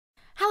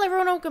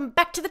everyone, welcome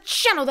back to the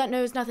channel that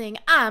knows nothing.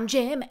 I'm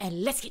Jim,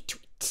 and let's get to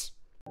it.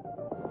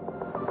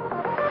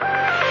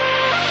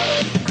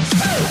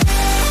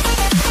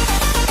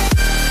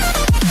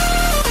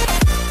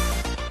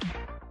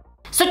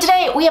 So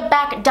today we are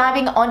back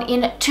diving on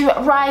into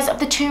Rise of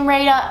the Tomb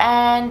Raider,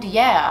 and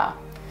yeah,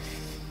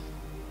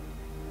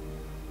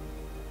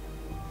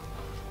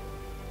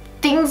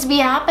 things be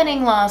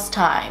happening last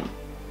time.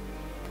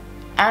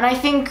 And I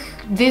think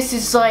this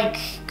is like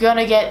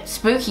gonna get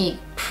spooky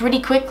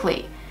pretty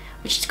quickly,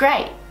 which is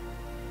great.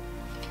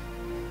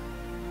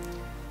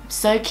 I'm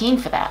so keen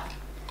for that.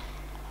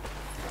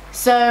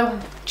 So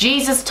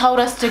Jesus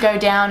told us to go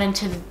down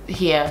into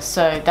here,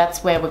 so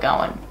that's where we're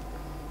going.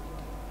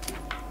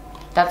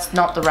 That's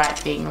not the right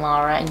thing,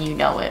 Lara, and you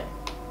know it.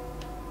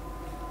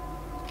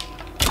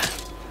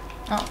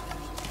 Oh.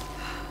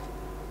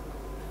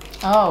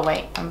 Oh,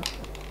 wait.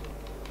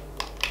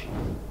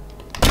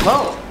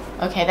 Whoa.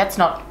 Okay, that's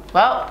not...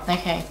 Well,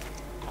 okay.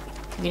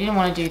 We didn't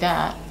want to do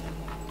that.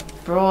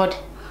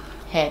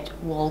 Broadhead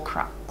wall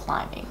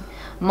climbing.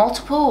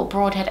 Multiple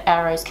broadhead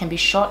arrows can be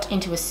shot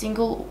into a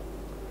single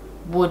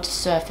wood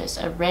surface.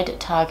 A red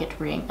target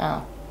ring.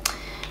 Oh.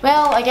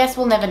 Well, I guess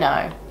we'll never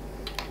know.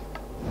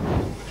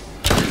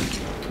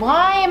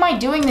 Why am I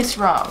doing this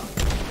wrong?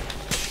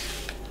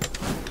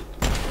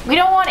 We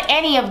don't want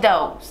any of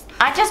those.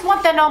 I just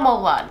want the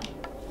normal one.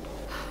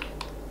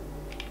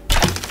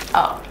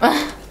 Oh.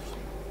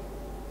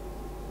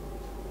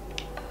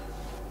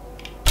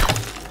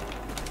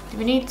 Do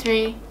we need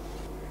 3?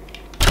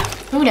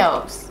 Who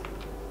knows?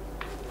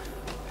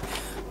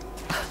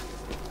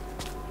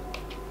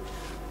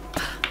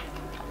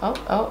 Oh,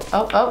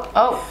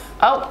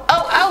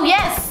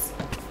 yes!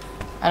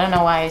 I don't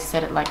know why I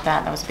said it like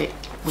that. That was a bit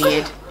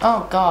weird.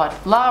 Oh, God.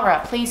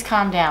 Lara, please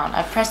calm down.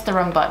 I've pressed the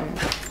wrong button.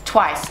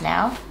 Twice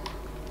now.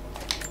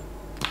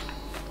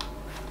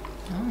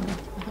 Oh,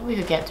 I thought we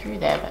could get through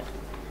there, but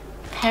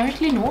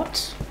apparently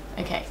not.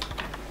 Okay.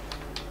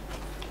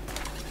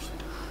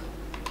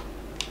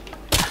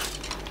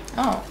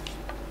 Oh.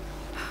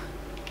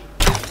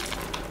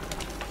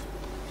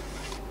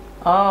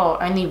 Oh,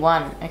 only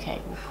one.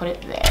 Okay, we'll put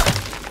it there.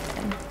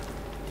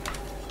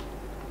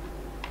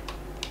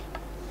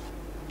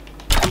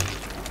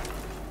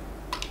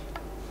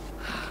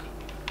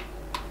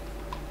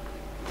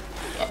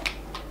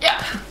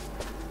 Yeah.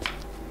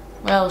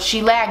 Well,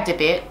 she lagged a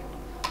bit.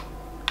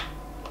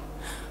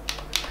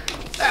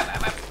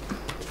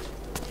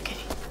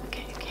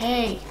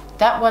 Okay.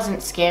 That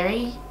wasn't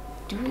scary.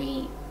 Did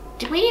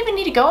we even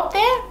need to go up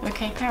there?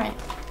 Okay, alright.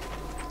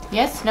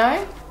 Yes,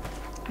 no?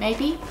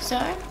 Maybe, so?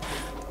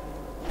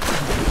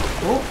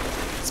 Oh,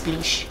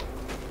 spleesh.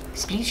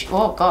 Spleesh,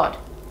 oh god.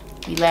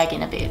 We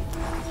lagging a bit.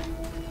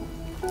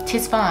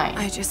 'Tis fine.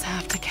 I just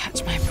have to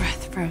catch my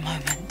breath for a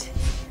moment.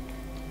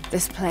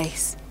 This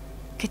place,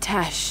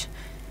 Kitesh,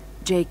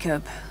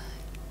 Jacob,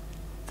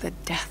 the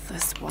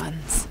Deathless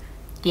Ones.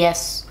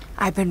 Yes.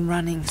 I've been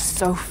running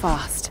so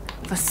fast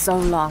for so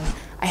long,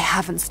 I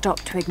haven't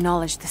stopped to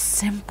acknowledge the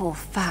simple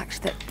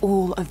fact that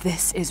all of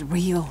this is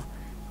real.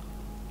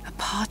 A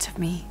part of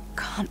me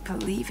can't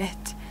believe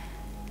it.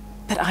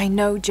 But I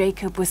know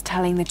Jacob was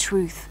telling the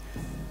truth.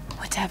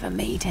 Whatever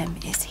made him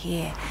is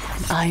here,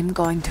 and I'm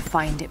going to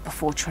find it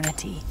before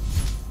Trinity.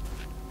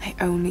 I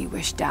only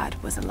wish Dad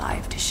was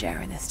alive to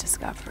share in this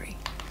discovery.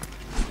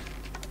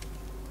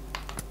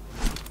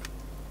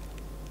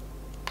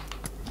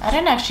 I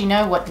don't actually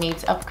know what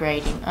needs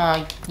upgrading.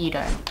 You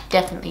don't.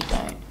 Definitely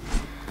don't.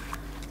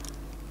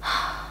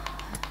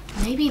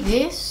 Maybe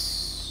this?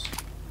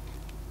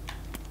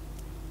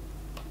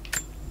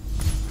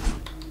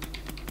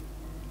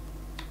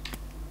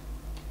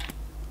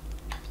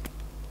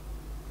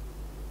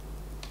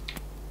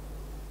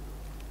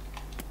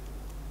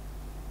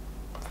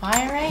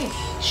 Fire rate?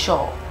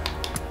 Sure.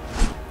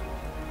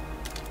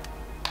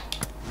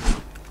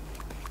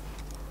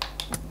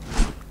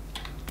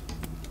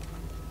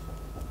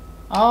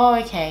 Oh,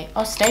 okay.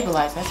 Oh,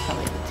 stabilize. That's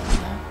probably a good thing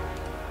to know.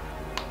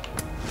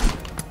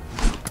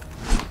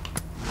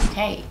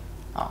 Okay.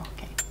 Oh,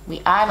 okay.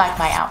 I like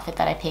my outfit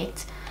that I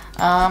picked.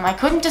 I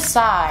couldn't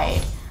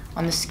decide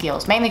on the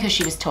skills, mainly because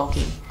she was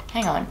talking.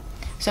 Hang on.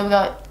 So we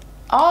got...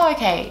 Oh,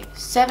 okay.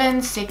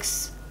 7,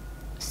 6,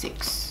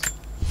 6.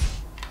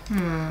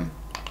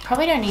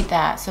 Probably don't need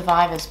that.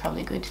 Survivor's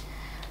probably good.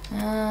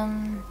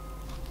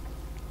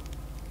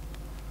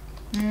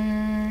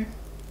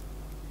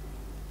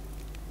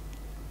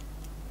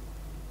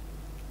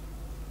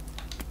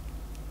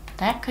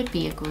 That could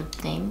be a good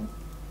thing.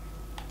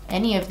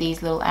 Any of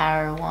these little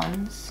arrow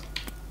ones.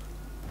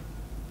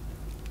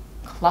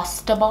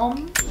 Cluster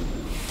bomb?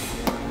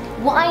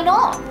 Why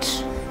not?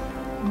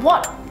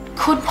 What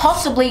could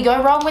possibly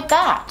go wrong with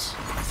that?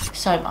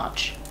 So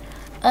much.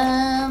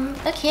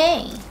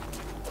 Okay.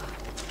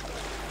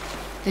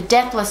 The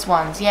Deathless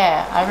Ones,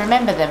 yeah, I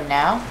remember them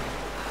now.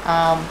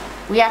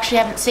 We actually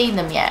haven't seen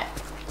them yet.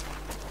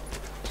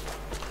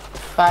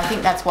 But I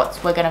think that's what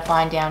we're gonna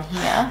find down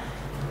here.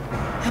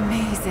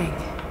 Amazing.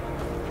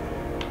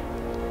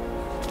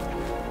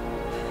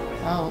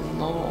 Oh,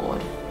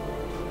 Lord.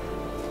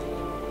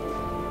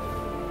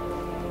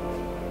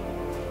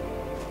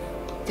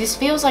 This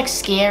feels like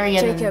scarier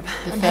Jacob, than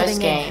I'm the first heading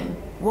game. in.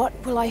 What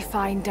will I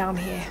find down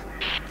here?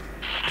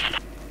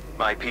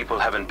 My people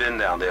haven't been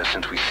down there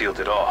since we sealed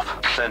it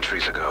off,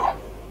 centuries ago.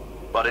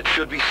 But it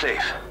should be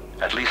safe,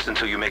 at least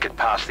until you make it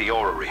past the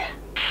orrery.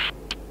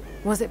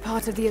 Was it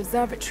part of the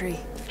observatory?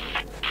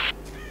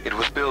 It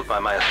was built by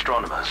my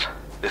astronomers,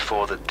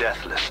 before the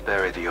Deathless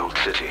buried the old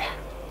city.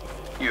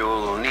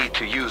 You'll need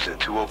to use it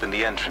to open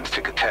the entrance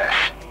to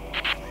Katesh.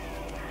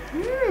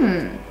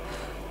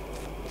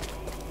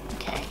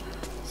 Okay.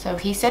 So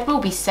he said we'll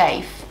be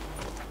safe.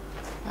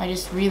 I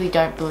just really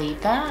don't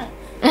believe that.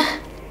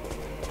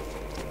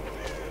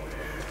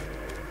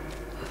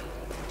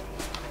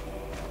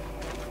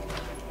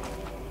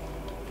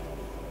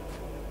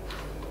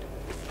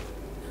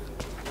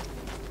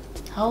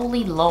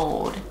 Holy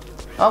Lord.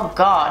 Oh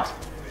God.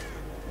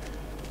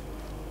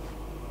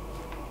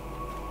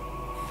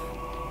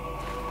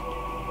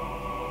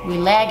 We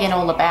lagging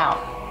all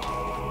about.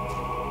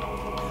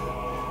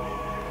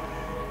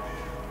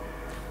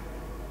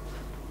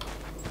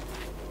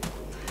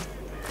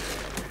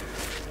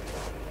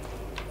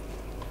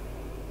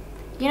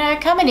 You know,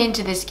 coming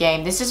into this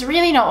game, this is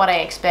really not what I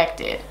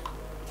expected,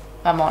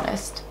 if I'm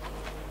honest.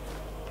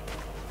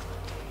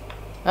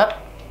 Oh.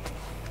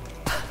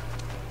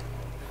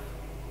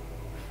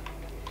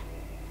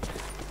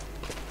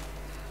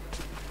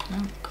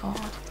 Oh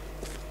God.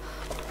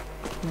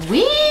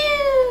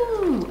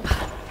 Woo!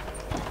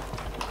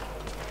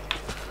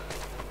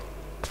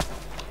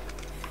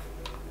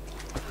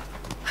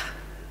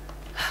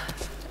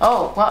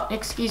 Oh, well,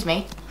 excuse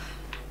me.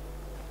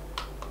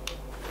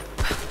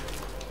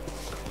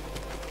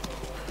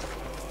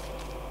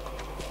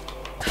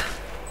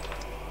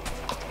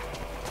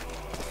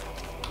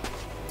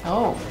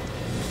 Oh.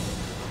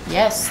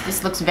 Yes,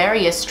 this looks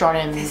very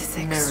astronomy. This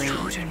is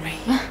extraordinary.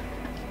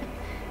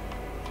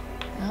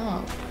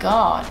 Oh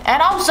God.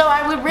 And also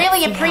I would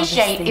really Let's see how this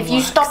appreciate thing if you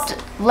works. stopped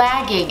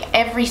lagging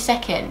every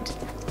second.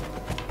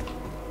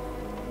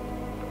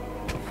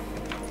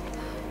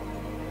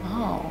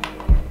 Oh.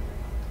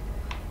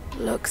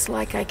 Looks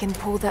like I can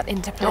pull that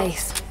into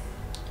place.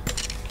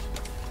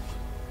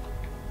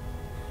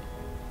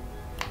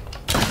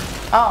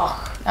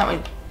 Oh, that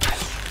would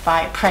if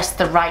I pressed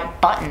the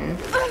right button.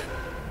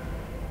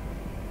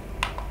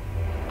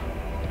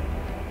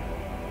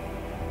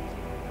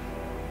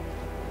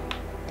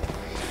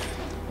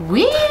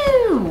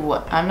 Woo!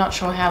 I'm not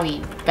sure how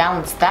he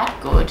balanced that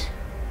good.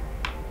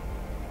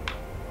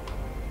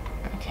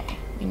 Okay,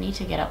 we need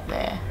to get up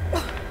there.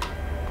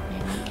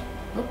 Maybe.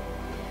 Oop.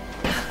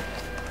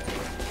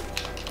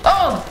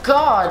 Oh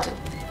God!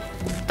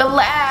 The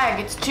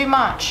lag! It's too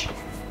much.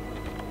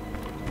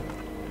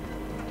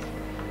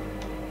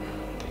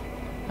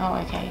 Oh,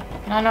 okay.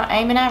 Can I not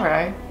aim an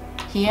arrow?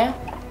 Here?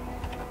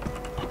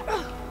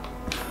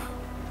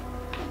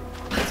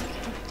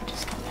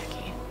 Just come back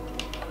here.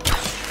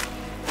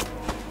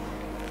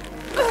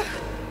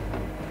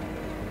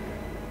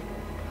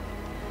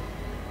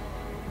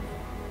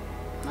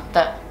 What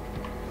the?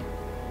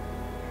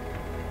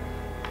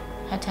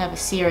 Had to have a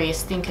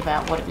serious think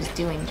about what it was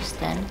doing just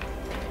then.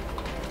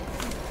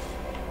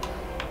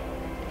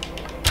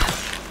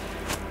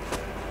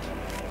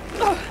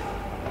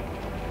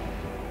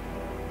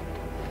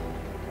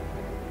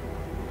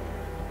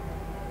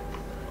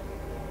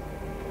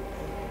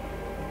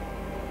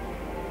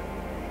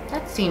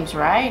 That seems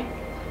right.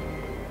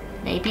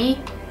 Maybe.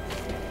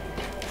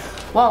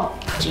 Whoa,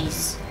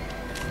 jeez.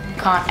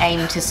 Can't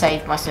aim to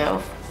save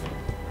myself.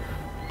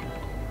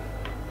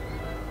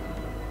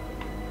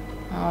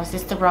 Oh, is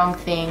this the wrong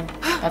thing?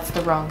 That's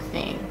the wrong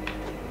thing.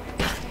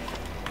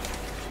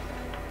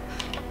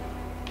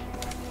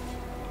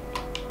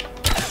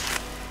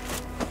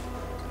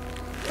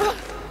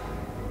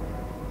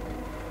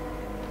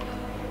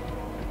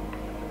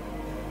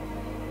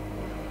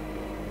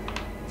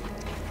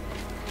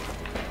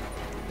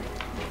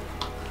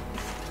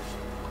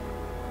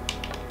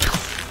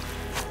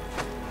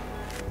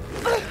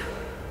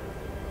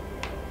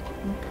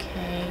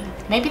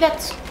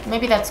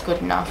 Maybe that's good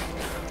enough.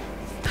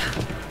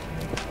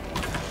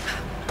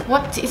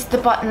 What is the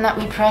button that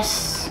we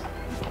press?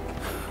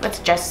 Let's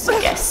just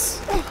guess.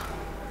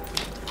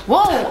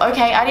 Whoa,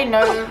 okay, I didn't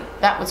know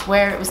that was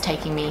where it was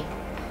taking me.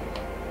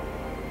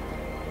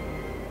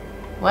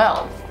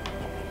 Well.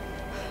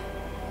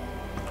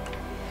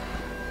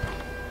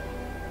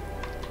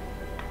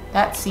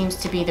 That seems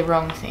to be the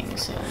wrong thing,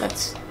 so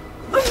let's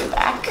go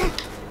back.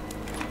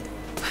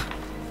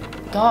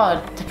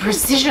 God, the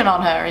precision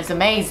on her is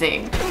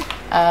amazing.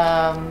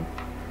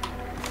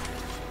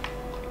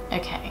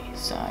 Okay,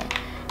 so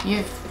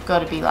you've got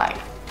to be like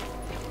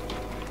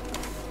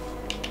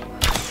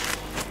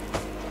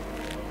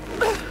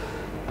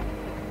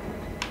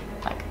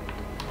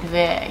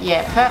there.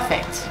 Yeah,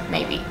 perfect.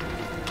 Maybe.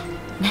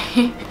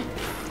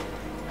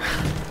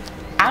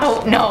 I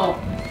don't know.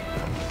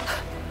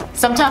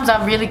 Sometimes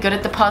I'm really good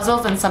at the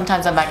puzzles, and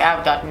sometimes I'm like,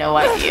 I've got no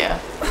idea.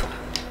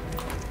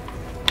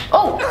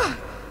 Oh.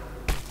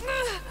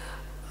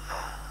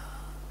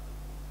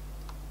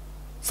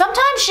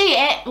 Sometimes she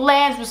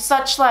lands with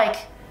such like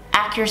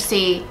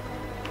accuracy.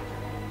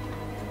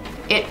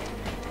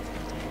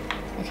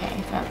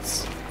 Okay,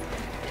 that's...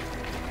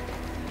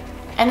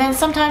 And then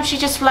sometimes she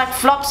just like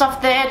flops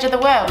off the edge of the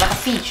world like a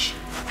fish.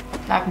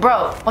 Like,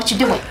 bro, what you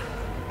doing?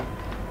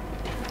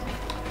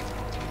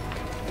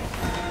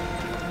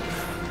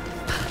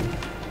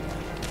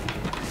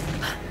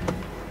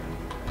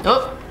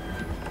 Oh.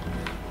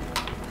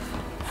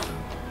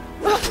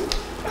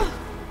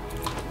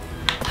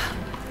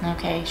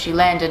 Okay, she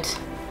landed.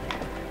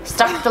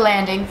 Stuck the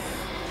landing.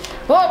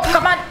 Whoa,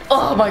 come on!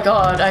 Oh my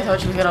god, I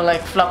thought she was gonna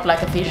like flop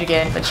like a fish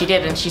again, but she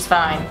didn't. She's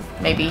fine.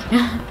 Maybe.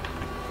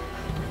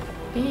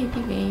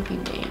 Baby, baby,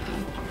 baby.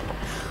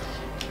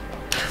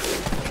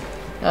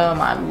 Oh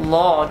my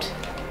lord.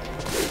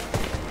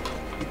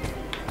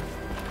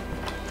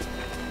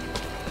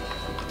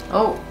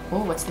 Oh,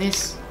 what's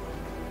this?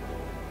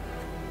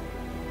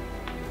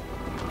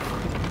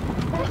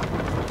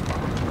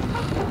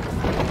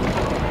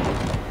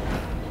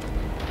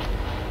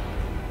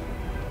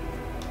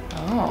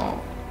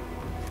 Oh,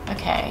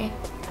 okay.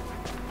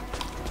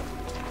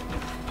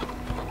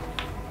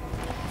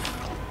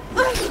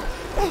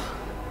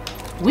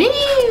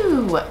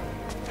 Woo!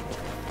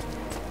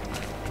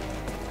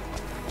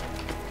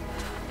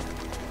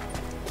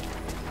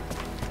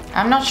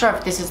 I'm not sure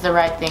if this is the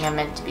right thing I'm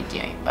meant to be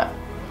doing, but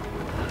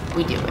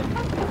we do it.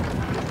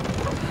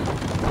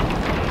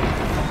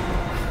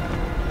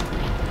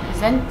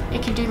 Then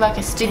it can do like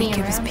a spinning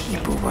Jacob's around.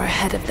 people were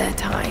ahead of their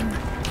time.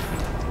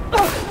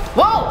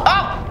 Whoa!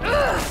 Oh!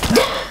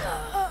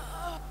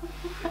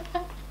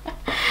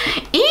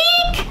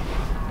 Eek!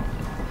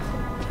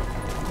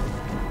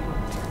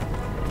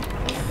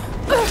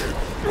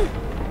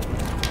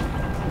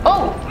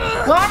 Oh!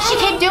 Why'd she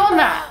keep doing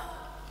that?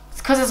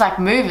 It's because it's like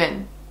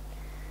moving.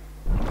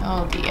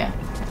 Oh dear.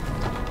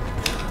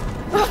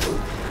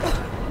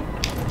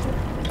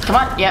 Come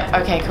on. Yep.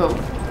 Okay. Cool.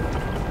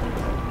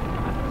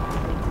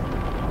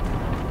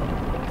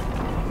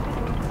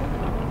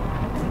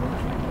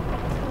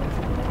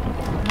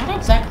 Not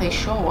exactly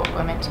sure what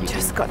we're meant to be doing.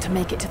 Just got to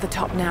make it to the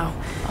top now.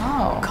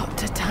 Oh. Got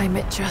to time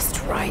it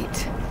just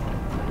right.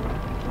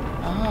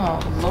 Oh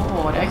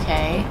Lord.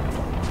 Okay.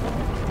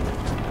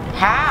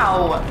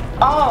 How?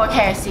 Oh.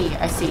 Okay. I see.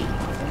 I see.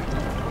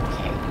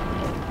 Okay.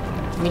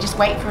 Let me just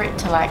wait for it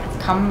to like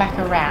come back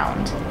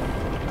around.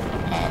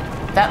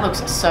 And that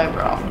looks so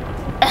wrong.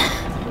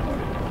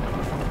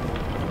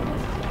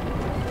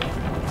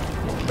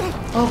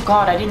 Oh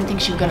god, I didn't think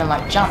she was gonna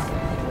like jump.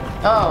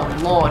 Oh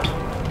Lord.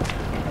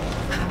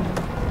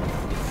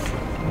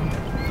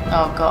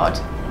 Oh god.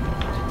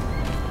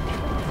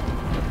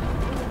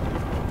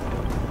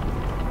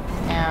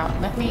 Now,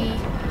 let me...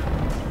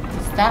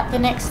 Is that the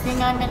next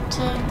thing I meant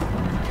to...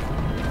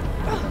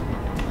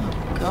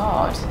 Oh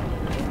god.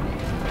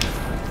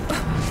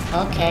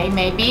 Okay,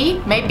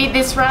 maybe. Maybe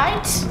this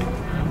right?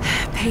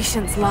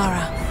 Patience,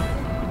 Lara.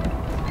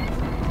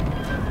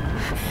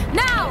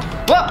 Now!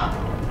 Whoa!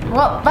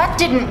 Well, that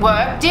didn't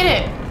work, did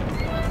it?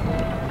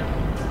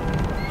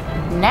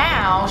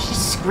 Now she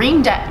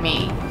screamed at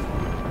me.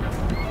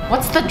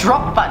 What's the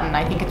drop button?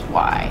 I think it's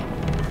Y.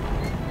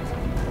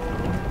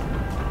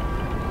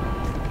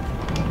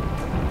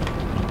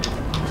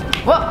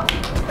 Whoa!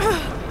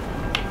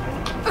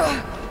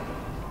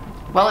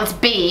 Well, it's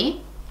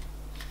B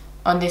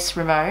on this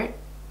remote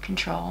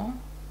control.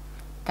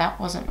 That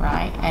wasn't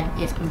right, and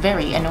it's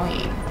very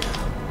annoying.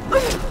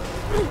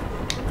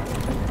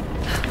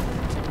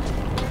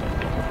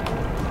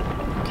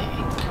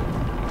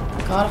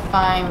 Gotta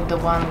find the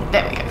one.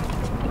 There we go.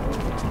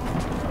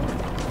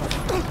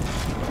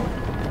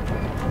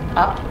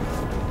 Up.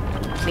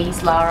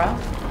 Please, Lara.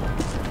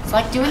 It's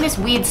like doing this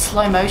weird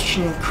slow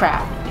motion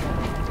crap.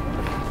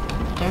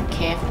 I don't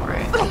care for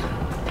it.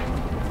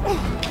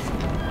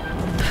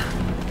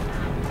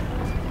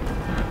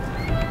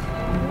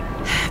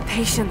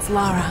 Patience,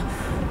 Lara.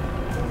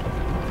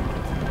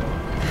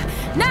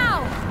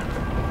 Now!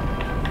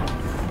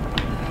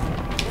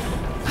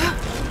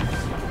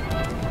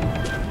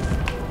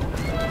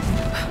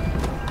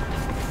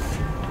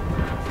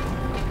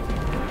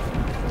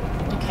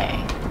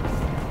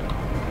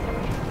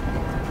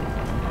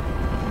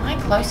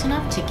 Close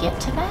enough to get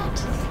to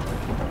that?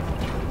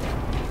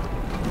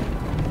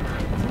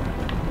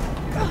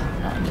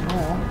 Not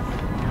anymore.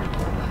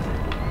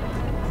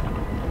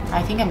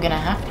 I think I'm gonna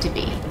have to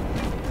be.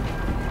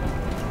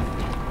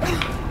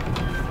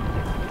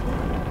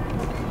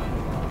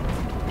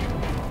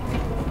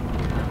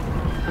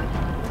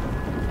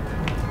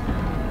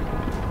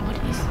 What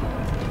is...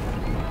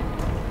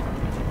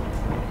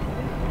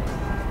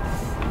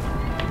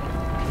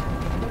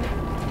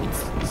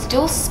 It's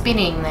still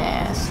spinning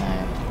there, so...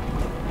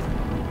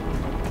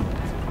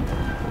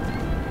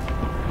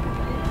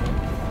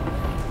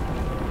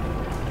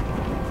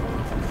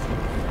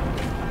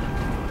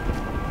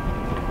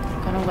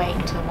 Wait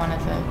until one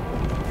of the...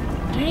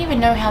 I don't even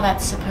know how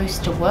that's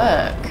supposed to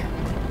work.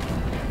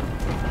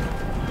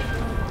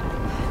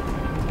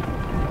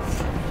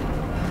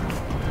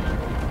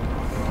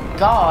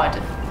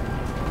 God.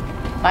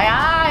 My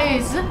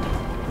eyes!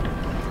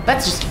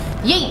 Let's just...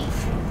 Yeet!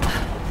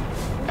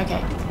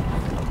 Okay.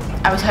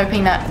 I was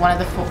hoping that one of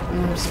the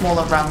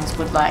smaller rungs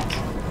would, like,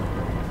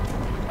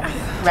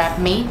 grab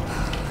me.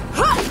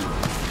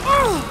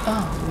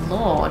 Oh,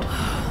 Lord.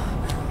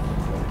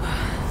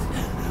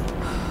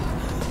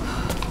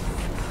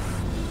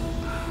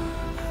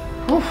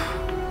 Oof.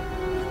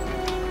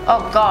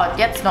 Oh, God.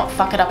 Let's not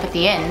fuck it up at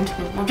the end.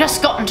 We've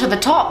just gotten to the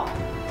top.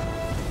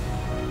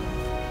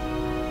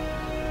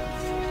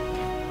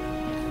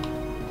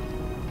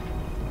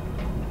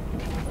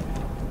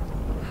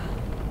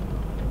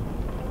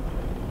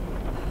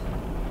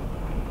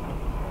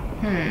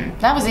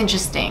 That was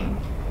interesting.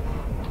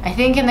 I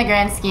think in the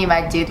grand scheme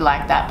I did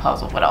like that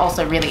puzzle, but it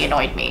also really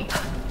annoyed me.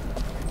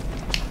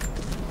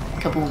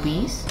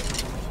 Kaboobies.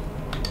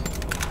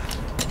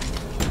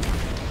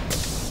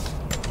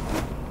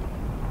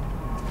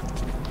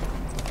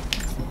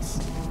 What's this?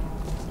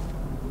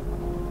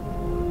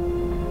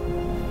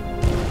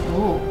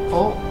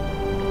 Oh.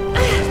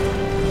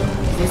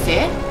 Is this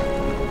it?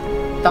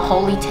 The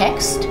holy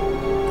text?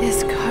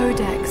 This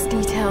codex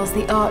details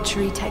the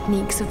archery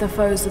techniques of the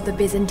foes of the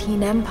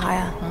Byzantine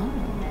Empire.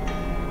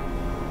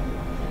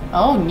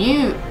 Oh,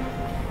 new.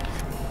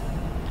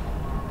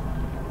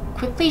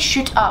 Quickly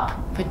shoot up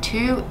for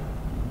 2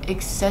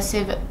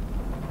 excessive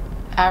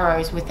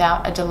arrows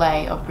without a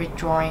delay of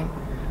withdrawing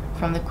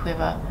from the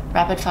quiver.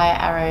 Rapid fire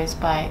arrows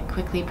by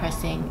quickly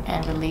pressing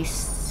and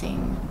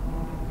releasing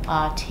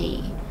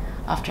RT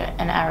after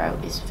an arrow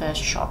is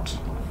first shot.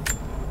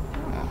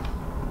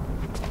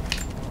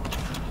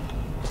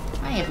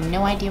 I have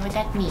no idea what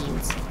that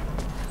means.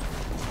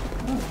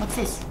 Ooh, what's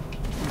this?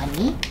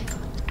 Money?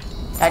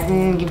 I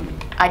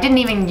didn't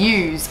even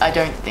use, I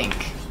don't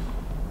think.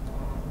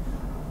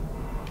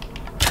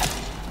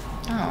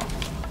 Oh.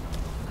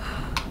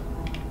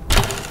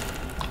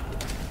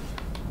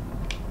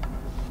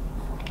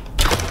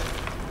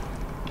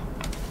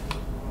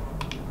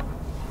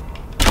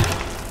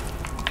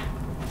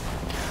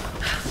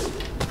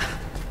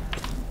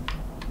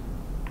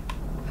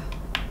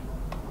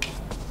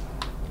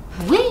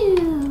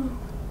 Woo!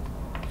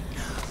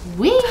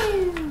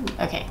 Woo!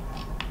 Okay.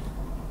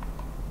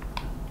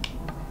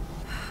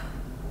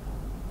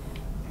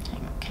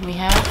 Can we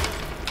have...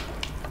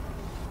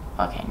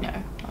 Okay, no.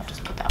 I'll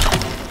just put that one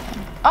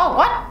in. Oh,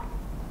 what?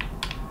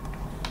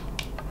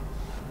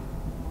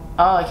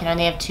 Oh, I can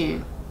only have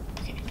 2.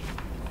 Okay.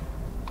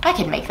 I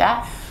can make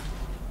that.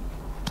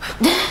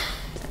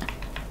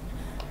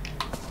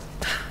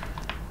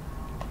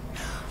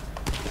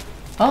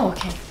 Oh,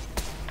 okay.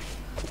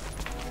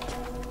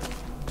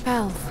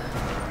 Bells.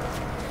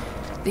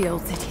 The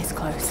old city is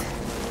close.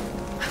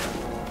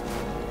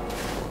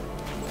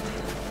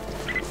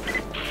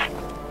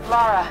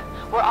 Lara,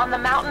 we're on the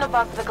mountain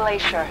above the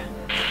glacier.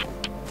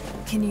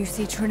 Can you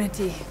see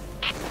Trinity?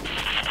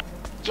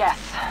 Yes,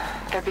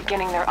 they're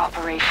beginning their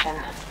operation.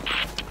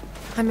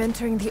 I'm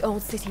entering the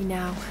old city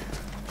now.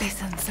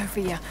 Listen,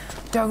 Sophia,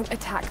 don't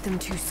attack them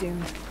too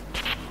soon.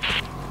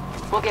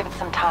 We'll give it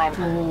some time.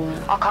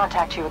 I'll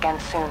contact you again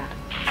soon.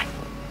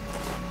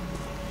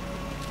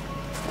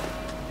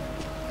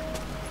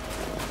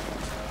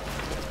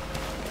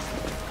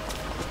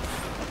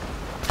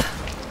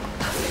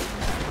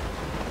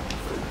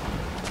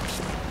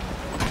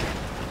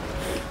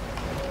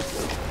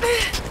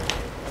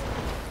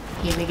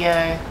 Here we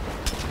go.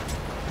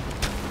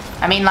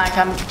 I mean, like,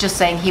 I'm just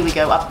saying here we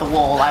go up the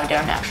wall. I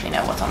don't actually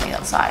know what's on the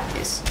other side of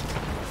this.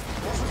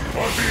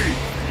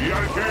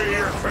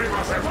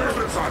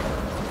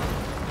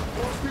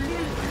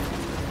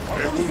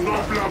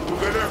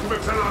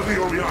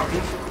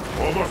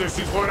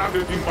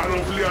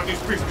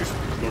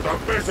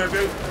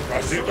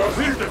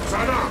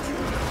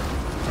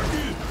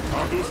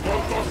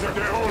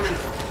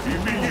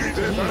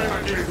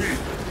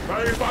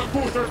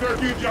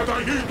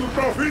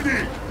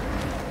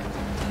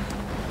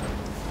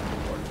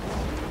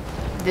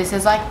 This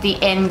is like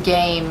the end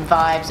game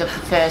vibes of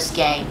the first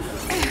game.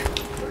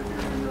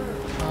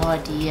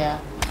 Oh dear.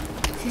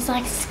 This is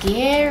like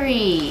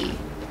scary.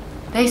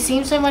 They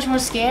seem so much more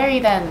scary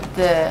than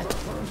the...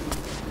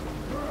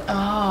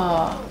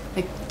 Oh,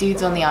 the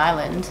dudes on the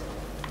island.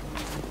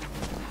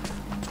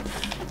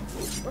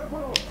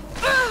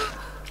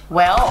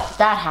 Well,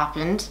 that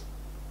happened.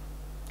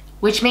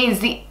 Which means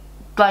the...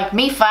 Like,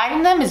 me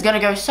fighting them is gonna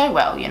go so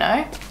well, you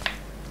know?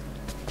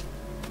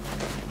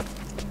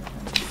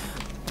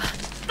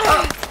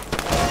 Oh.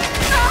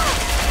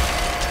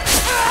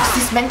 Is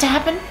this meant to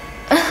happen?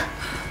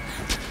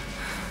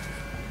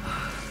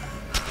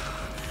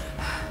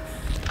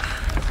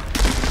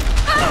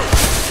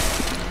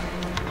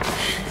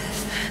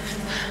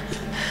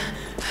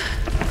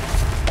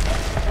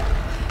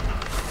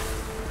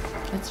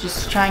 Let's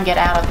just try and get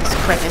out of this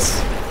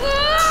crevice.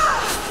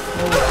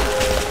 Oh.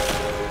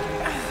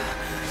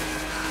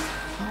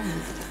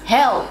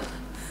 Hell!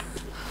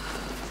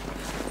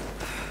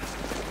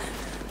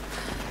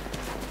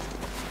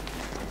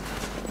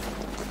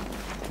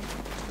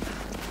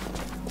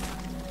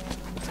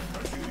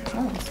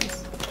 Oh, what's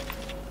this?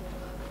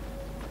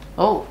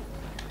 Oh!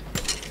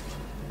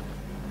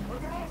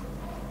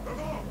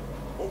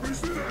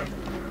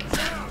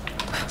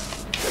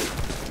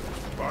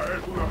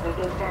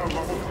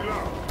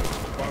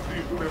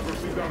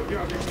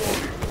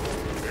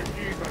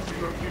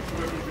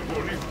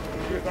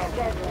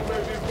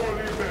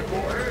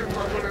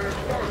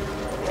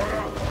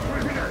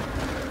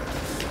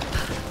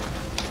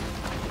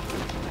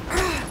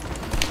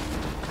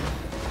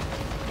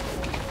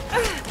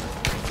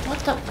 What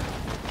the?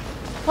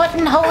 What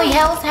in holy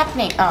hell is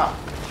happening? Oh.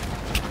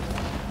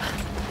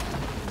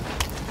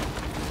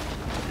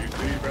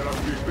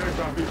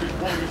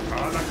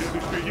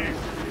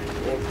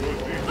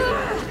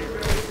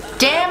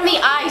 Damn the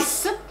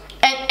ice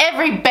and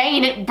every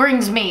bane it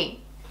brings me.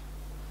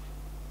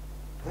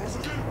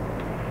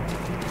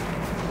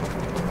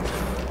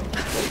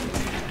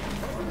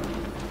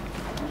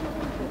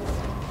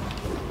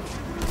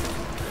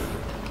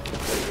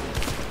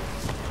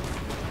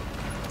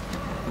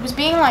 It was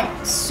being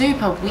like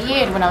super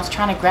weird when I was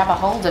trying to grab a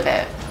hold of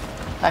it.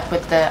 Like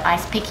with the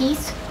ice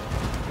pickies.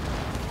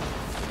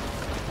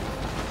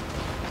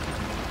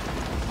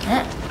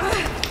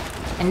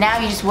 And now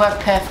you just work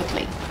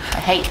perfectly. I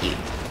hate you.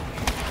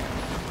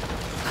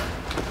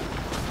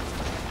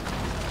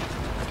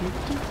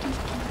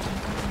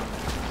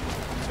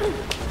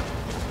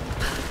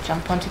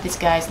 Jump onto this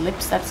guy's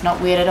lips. That's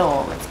not weird at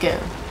all. Let's go.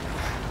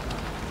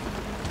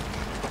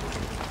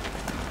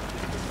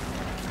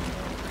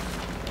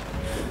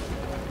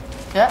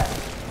 Yep.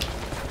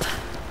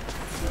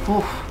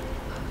 Oof.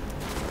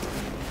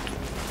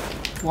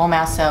 Warm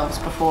ourselves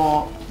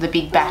before the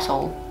big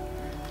battle.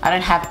 I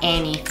don't have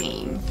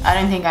anything. I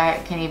don't think I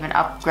can even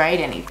upgrade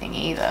anything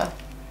either.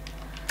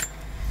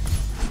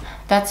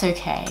 That's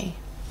okay.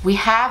 We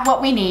have what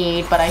we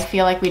need, but I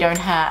feel like we don't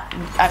have...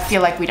 I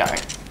feel like we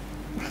don't.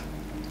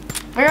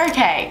 We're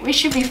okay. We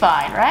should be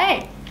fine,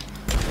 right?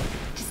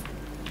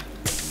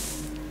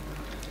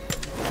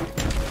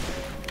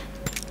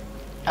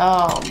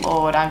 Oh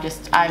Lord, I'm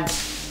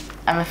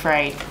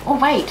afraid. Oh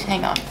wait,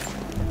 hang on.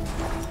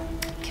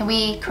 Can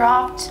we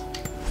craft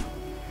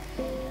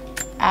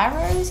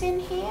arrows in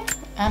here?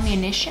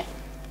 Ammunition?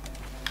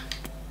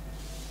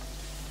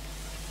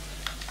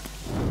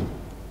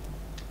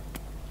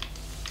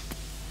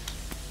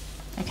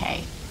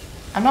 Okay.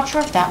 I'm not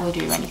sure if that will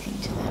do anything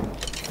to them.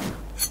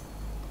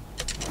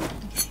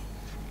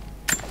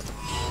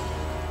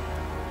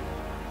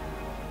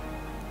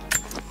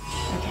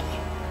 Okay.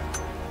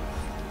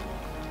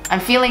 I'm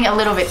feeling a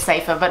little bit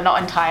safer, but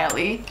not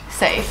entirely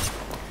safe.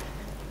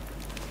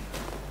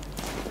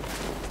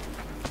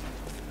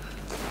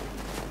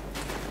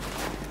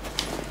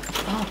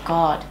 Oh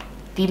God,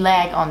 the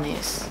lag on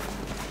this.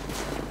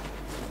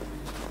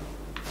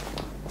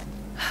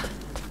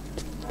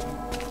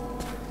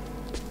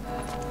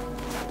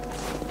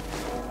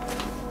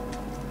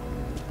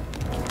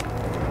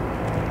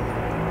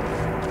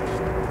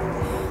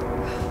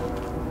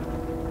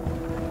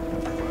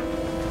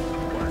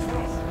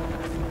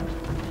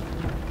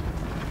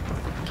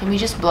 Can we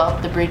just blow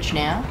up the bridge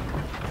now?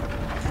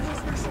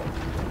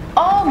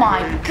 Oh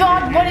my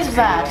God, what is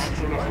that?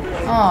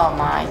 Oh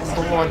my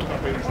Lord.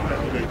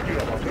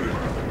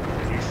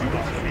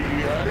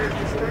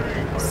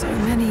 So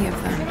many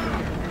of them.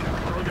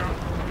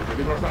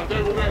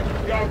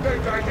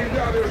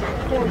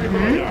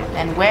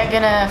 And we're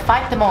gonna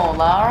fight them all,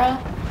 Lara.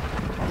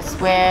 Because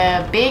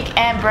we're big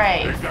and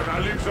brave.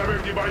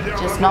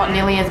 Just not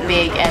nearly as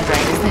big and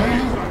brave.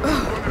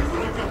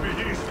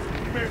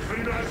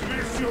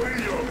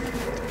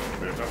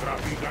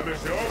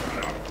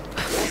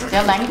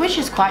 Their language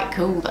is quite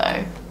cool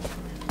though.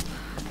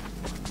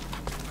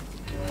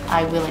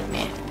 I will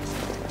admit.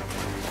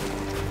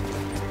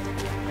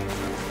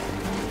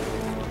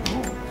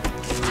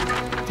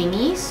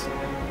 Thingies?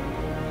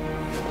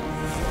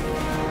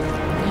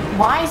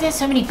 Why is there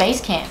so many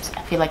base camps?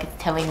 I feel like it's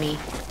telling me,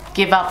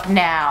 give up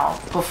now,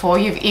 before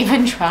you've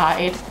even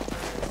tried.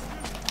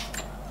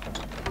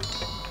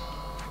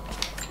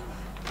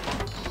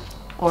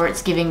 Or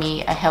it's giving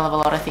me a hell of a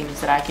lot of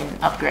things that I can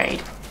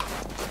upgrade.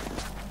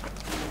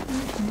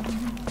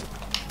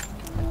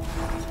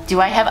 Do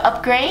I have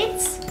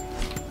upgrades?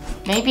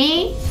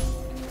 Maybe?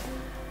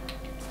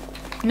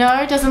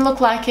 No, doesn't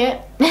look like it.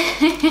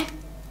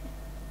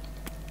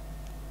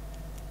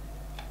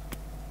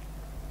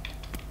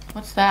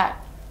 What's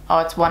that? Oh,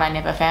 it's one I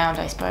never found,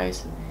 I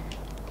suppose.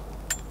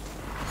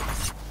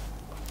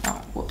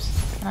 Oh,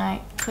 whoops. Can I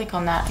click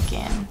on that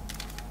again?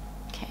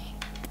 Okay.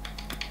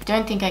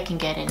 Don't think I can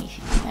get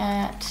anything in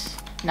that.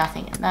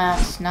 Nothing in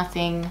that.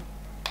 Nothing.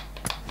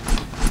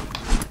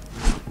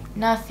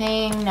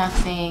 Nothing,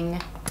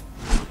 nothing.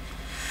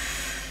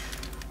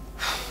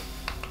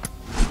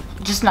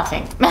 Just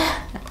nothing.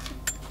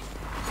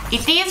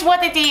 It is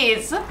what it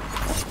is.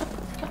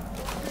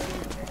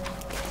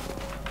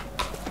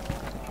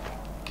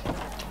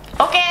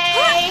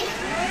 Okay.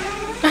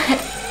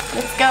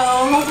 Let's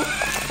go.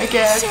 I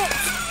guess.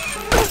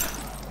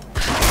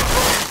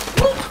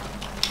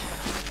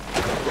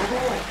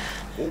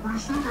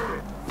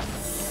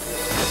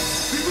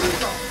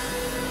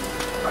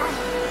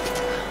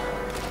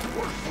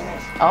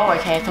 Oh,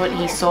 okay. I thought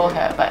he saw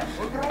her, but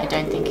I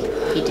don't think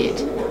he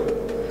did.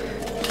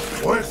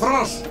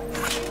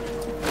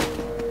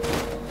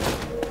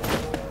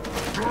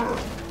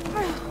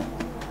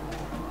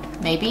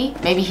 Maybe?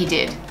 Maybe he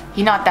did.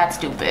 He's not that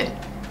stupid.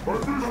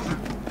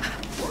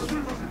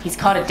 He's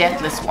called a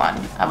deathless one.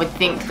 I would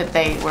think that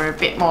they were a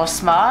bit more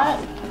smart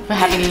for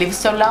having lived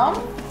so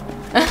long.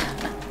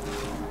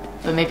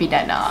 But maybe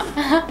they're not.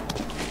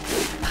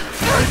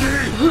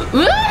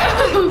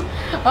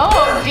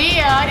 Oh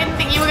dear, I didn't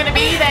think you were gonna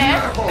be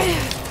there.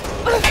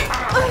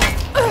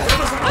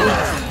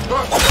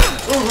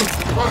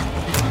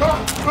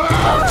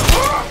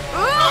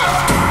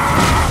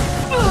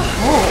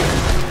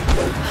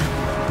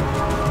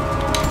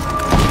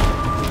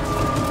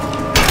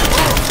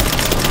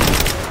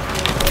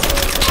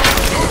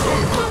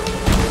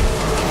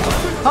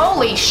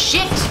 Holy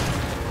shit!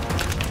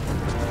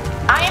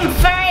 I am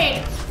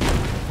afraid!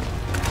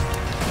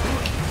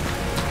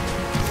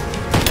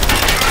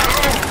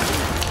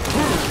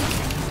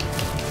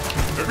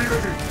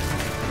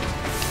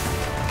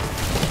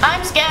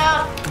 I'm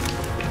scared!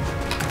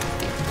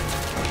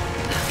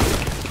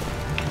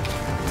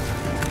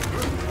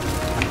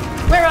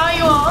 Where are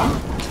you all?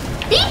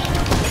 Beep!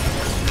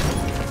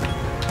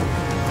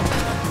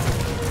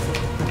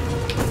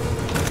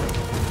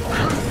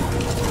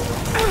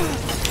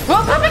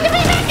 Whoa, come back,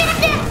 get up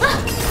there!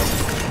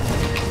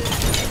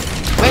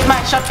 Where's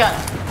my shotgun?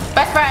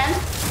 Best friend!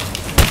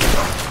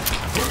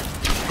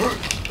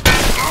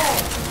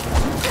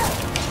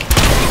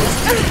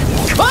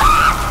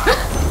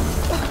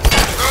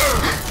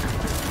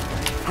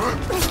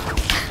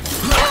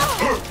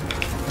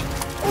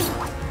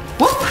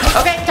 Whoop!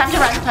 Okay, time to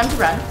run, time to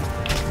run.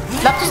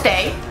 Love to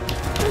stay.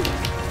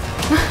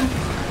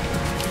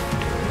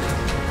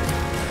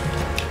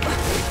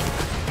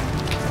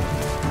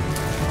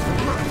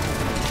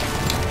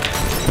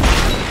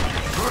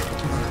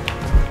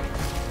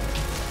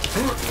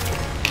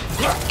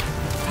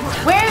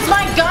 Where's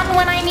my gun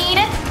when I need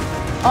it?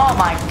 Oh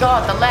my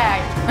god, the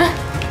lag.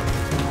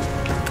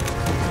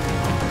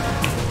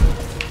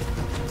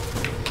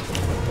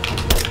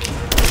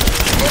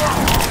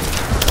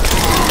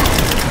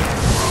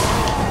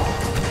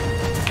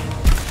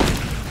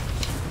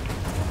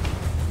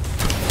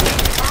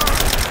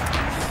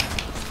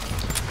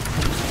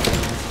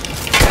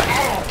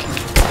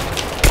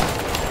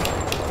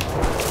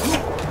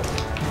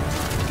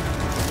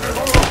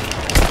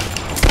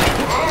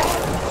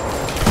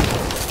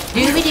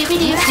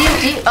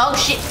 Oh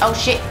shit, oh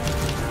shit.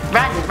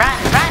 Run,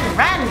 run, run,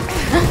 run.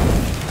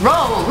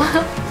 Roll.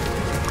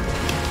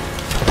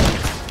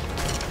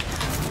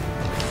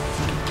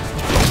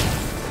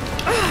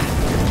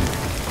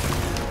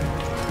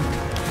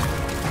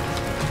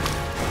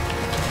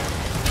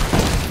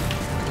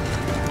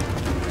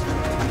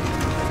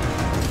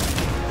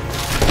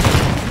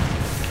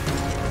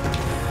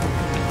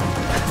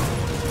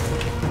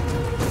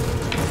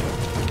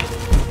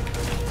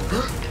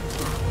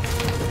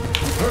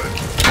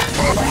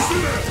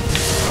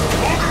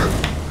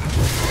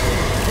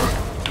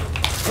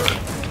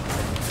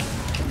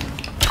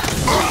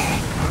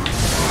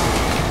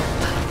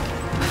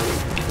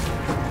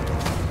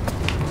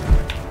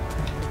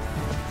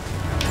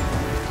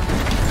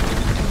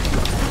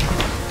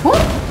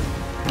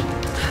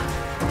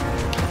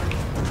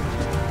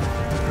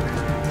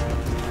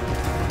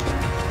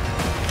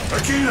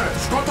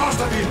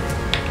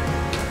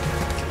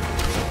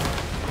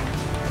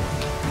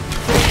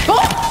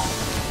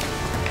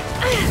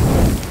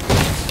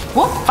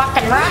 Whoop,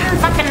 fucking run,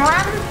 fucking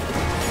run.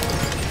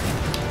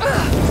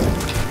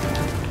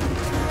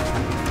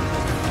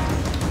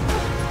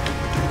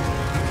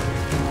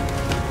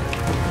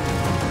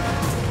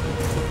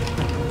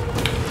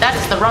 That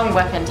is the wrong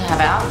weapon to have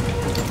out.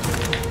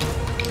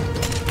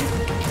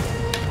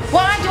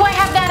 Why do I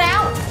have that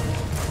out?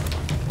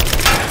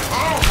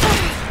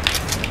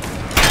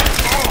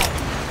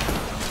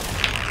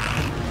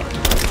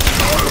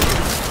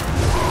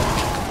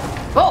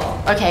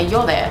 Oh, okay,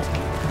 you're there.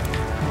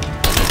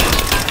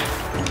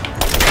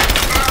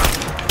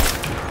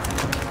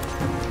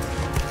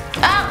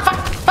 Ah,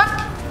 fuck, fuck.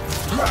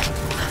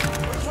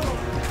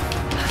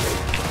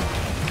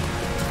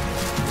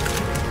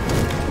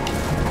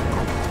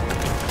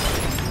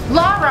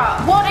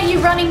 Lara, what are you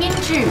running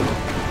into?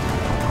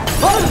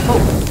 Oh,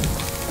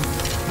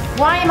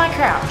 why am I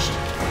crouched?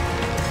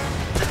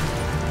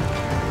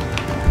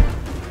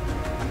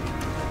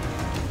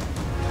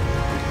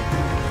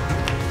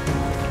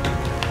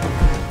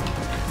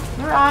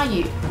 Where are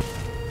you?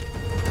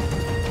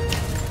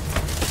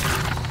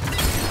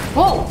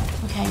 Whoa!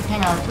 Okay,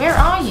 hang on. Where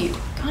are you?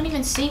 Can't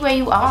even see where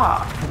you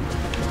are.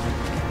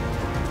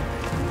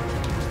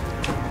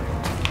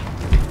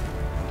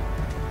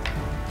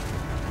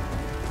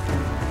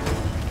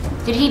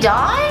 Did he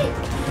die?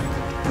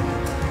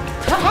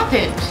 What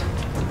happened?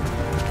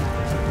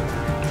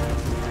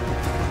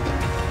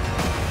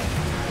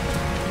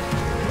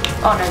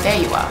 Oh no,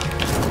 there you are.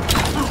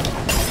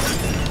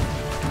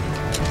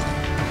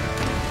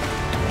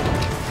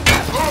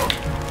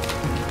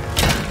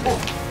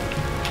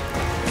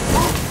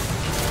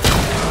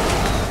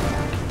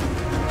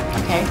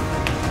 Okay.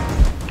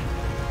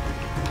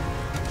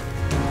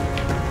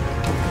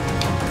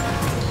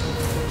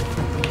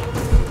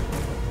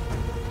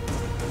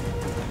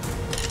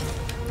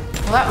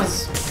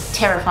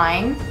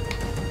 terrifying.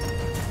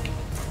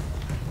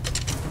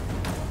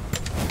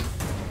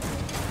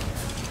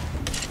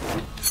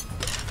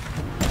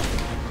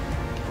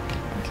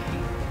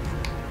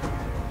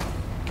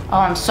 Oh,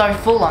 I'm so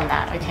full on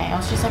that. Okay, I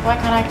was just like, why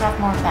can't I craft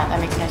more of that?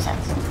 That makes no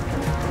sense.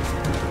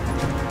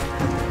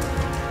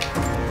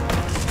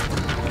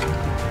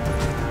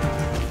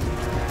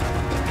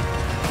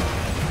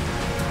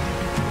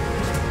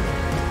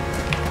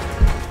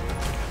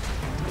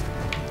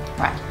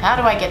 Right, how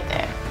do I get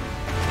there?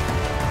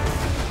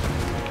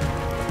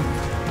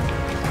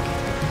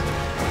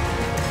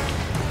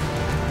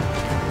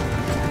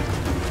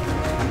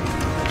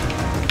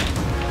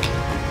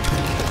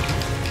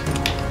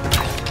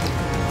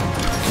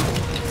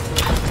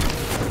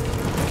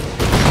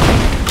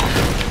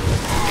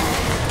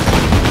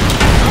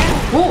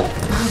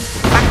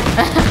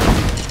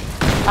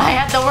 I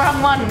had the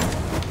wrong one.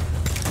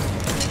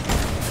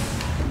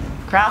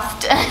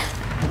 Craft.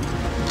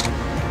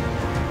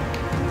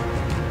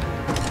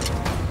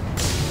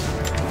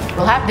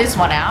 We'll have this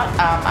one out.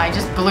 I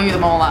just blew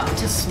them all up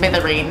to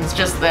smithereens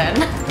just then.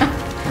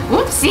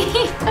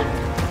 Whoopsie.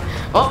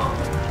 Oh.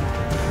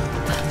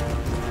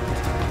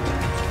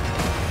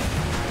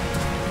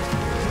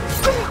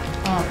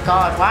 Oh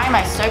god, why am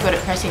I so good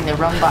at pressing the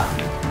wrong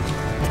button?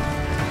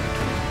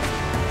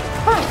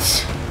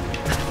 Right.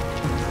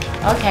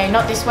 Okay,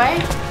 not this way.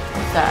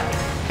 What's that?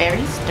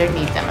 Berries? Don't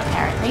need them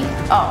apparently.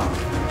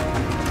 Oh.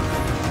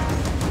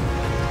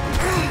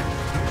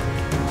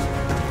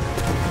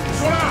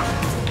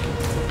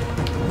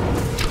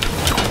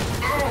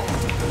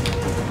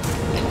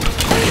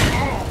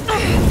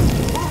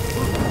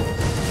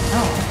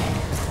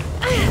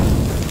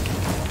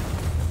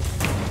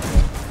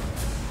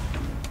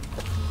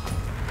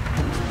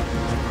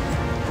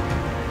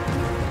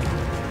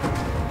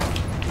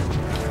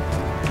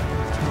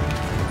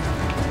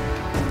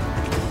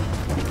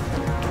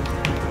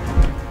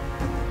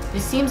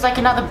 Seems like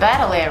another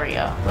battle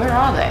area. Where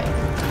are they?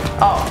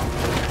 Oh.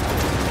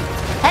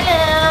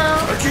 Hello!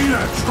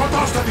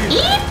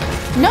 Eep!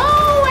 No!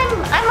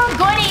 I'm a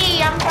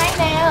goodie! I'm fine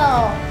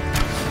now!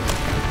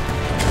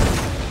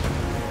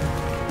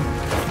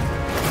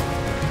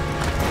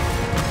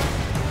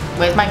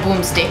 Where's my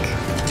boomstick?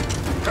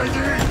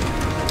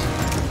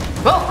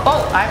 Oh!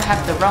 Oh! I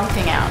have the wrong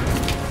thing out.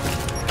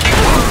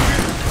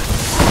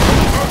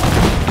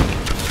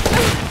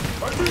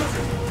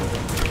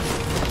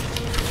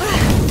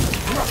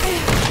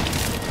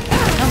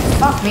 Don't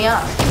fuck me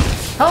up.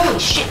 Holy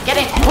shit, get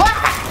in.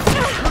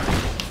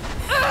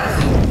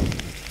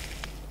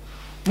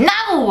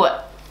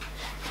 No!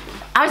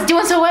 I was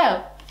doing so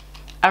well.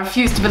 I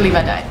refuse to believe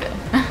I died then.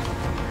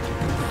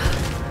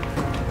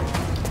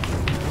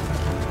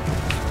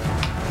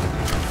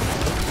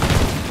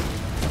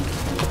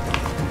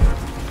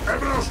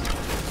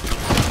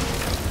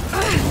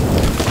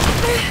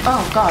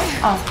 Oh god,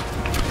 oh.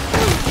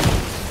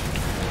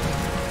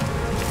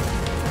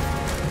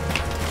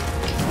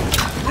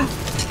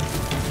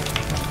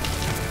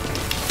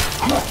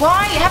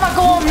 Why have I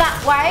gone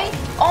that way?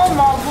 Oh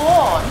my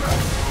god.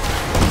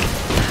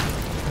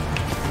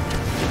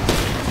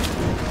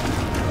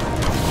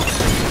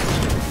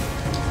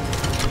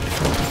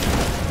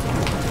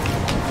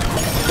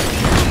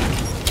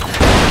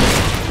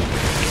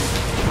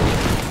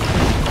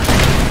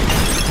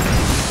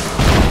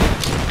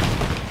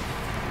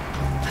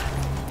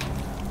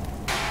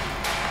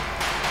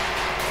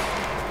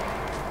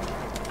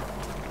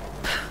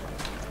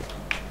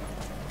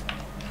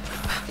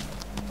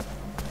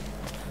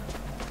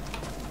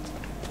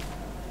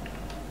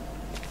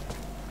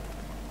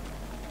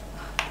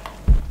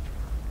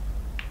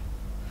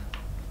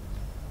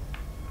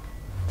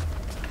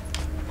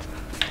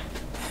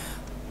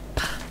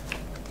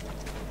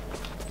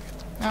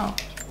 Oh.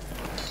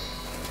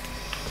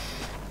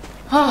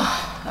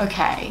 Oh,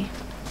 okay.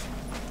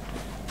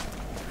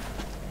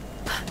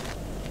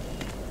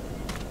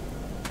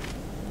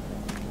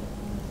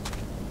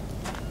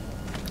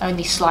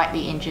 Only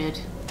slightly injured.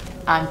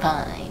 I'm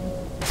fine.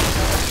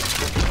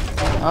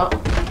 Oh.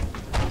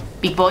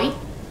 Big boy?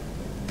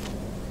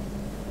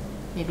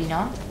 Maybe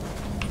not.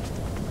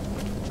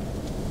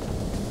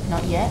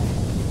 Not yet.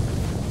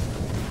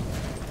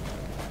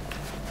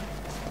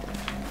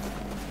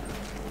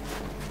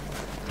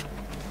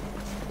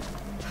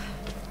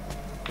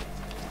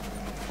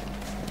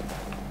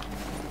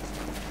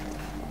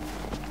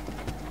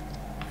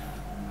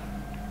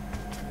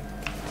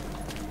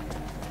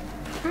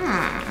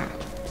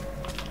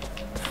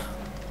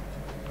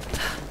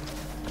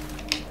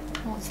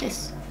 What's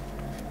this?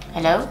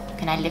 Hello?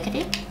 Can I look at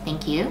it?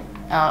 Thank you.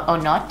 Or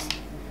not.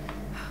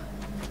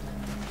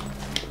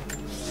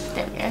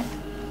 There we go.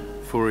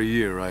 For a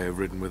year I have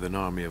ridden with an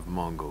army of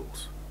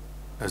Mongols,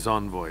 as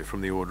envoy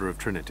from the Order of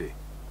Trinity.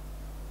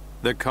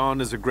 Their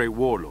Khan is a great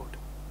warlord,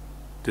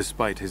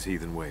 despite his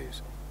heathen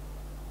ways.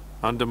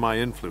 Under my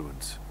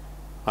influence,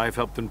 I have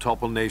helped them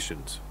topple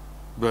nations,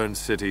 burn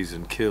cities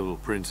and kill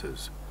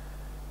princes,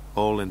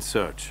 all in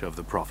search of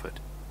the Prophet.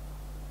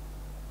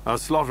 Our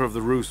slaughter of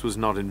the Rus was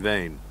not in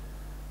vain,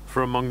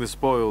 for among the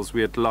spoils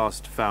we at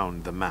last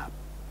found the map.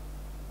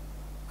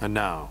 And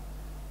now,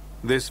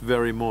 this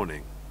very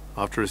morning,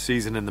 after a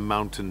season in the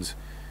mountains,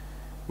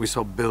 we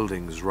saw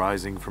buildings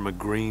rising from a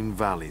green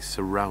valley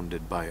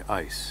surrounded by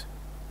ice.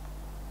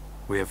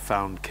 We have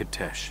found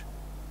Kitesh.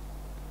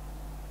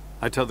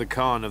 I tell the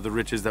Khan of the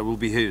riches that will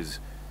be his,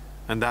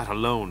 and that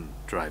alone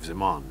drives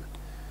him on.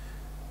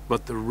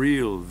 But the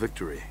real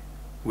victory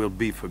will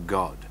be for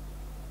God,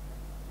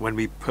 when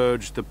we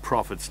purge the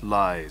prophet's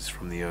lies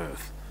from the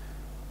earth,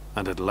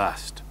 and at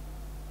last,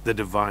 the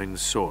divine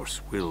source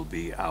will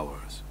be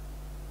ours.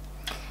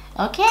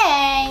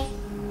 Okay.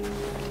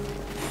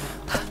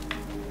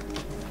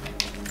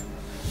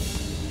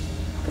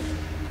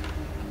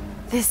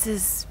 This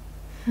is,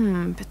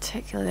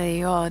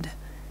 particularly odd.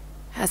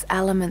 Has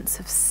elements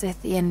of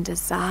Scythian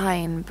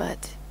design,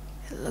 but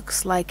it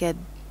looks like a...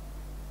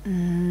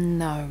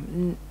 No,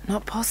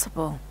 not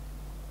possible.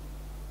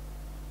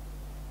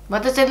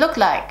 What does it look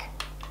like?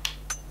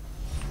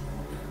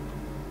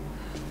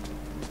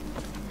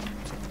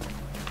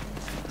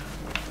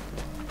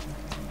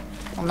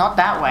 Well, not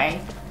that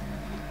way.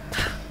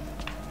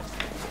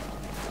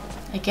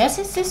 I guess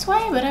it's this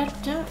way, but I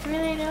don't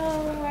really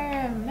know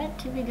where I'm meant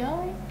to be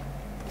going.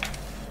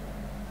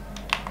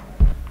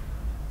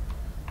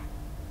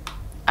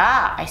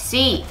 Ah, I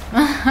see.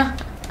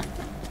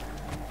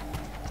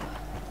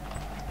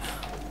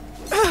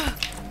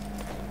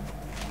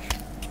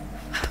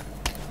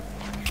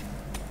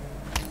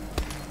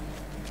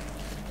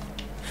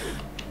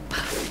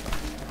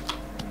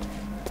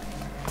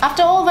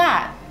 After all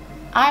that,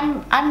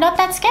 I'm not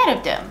that scared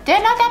of them.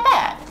 They're not that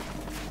bad.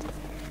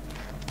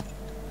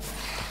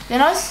 They're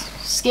not as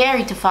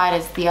scary to fight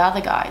as the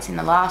other guys in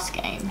the last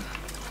game.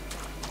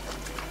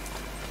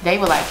 They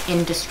were like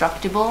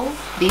indestructible.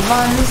 These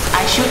ones,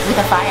 I shoot with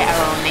a fire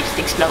arrow and they just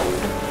explode.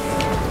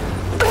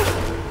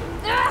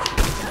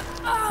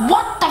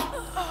 What the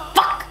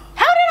fuck?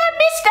 How did I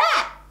miss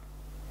that?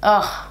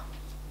 Ugh.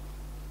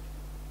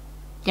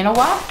 You know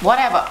what?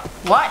 Whatever.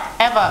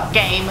 Whatever,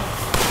 game.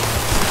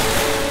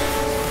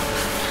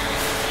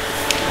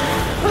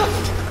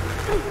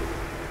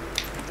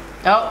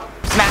 Oh,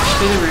 smash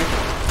through the roof.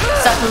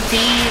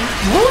 Subtlety.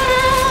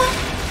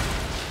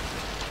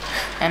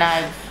 And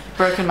I've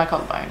broken my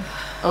collarbone.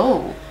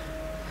 Oh.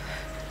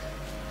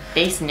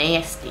 That's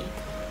nasty.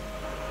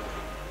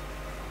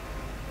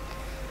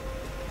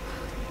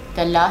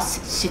 The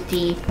Lost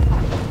City.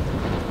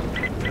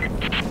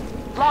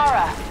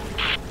 Lara,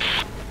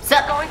 So,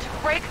 they're going to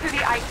break through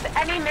the ice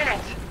any minute.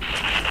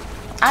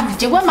 I'm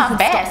doing my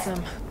best.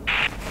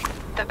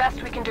 The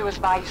best we can do is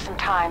buy you some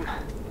time.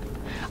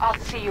 I'll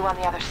see you on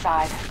the other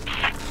side.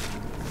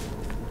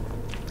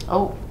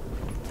 Oh.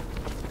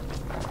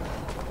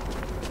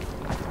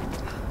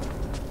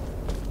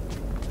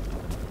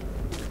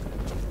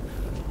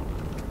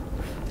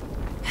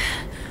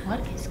 What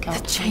is going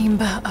on? The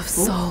Chamber of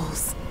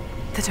Souls.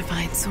 The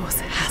divine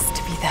source has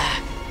to be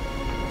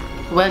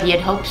there. Well,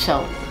 you'd hope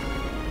so.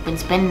 Been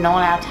spending all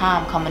our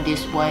time coming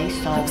this way,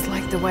 so... Looks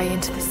like the way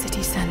into the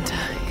city center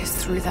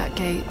is through that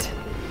gate.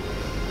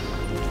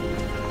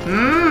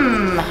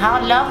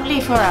 How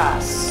lovely for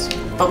us.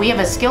 But we have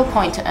a skill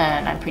point to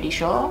earn, I'm pretty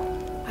sure.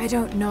 I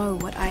don't know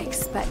what I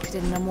expected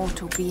an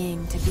immortal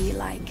being to be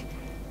like,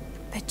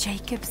 but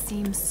Jacob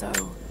seems so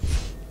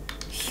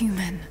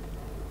human.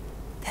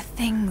 The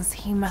things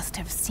he must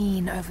have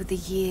seen over the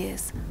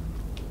years,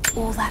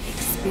 all that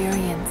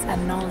experience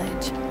and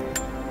knowledge,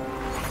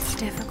 it's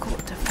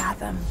difficult to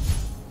fathom.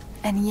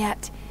 And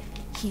yet,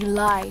 he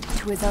lied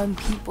to his own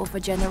people for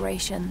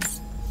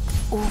generations,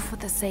 all for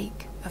the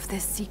sake of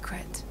this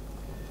secret.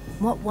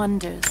 What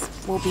wonders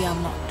will be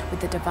unlocked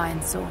with the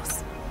divine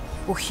source?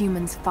 Will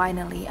humans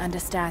finally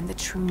understand the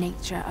true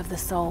nature of the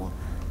soul?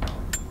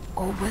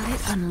 Or will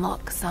it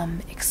unlock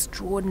some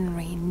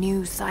extraordinary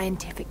new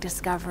scientific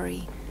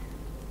discovery?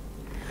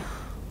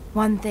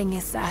 One thing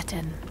is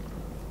certain.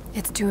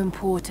 It's too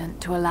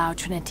important to allow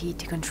Trinity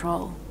to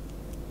control.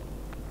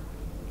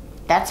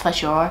 That's for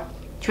sure.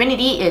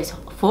 Trinity is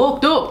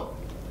fucked up.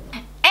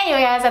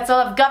 Anyway guys, that's all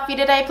I've got for you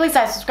today. Please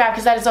like, subscribe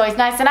because that is always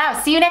nice, and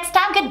I'll see you next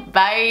time.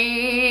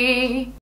 Goodbye.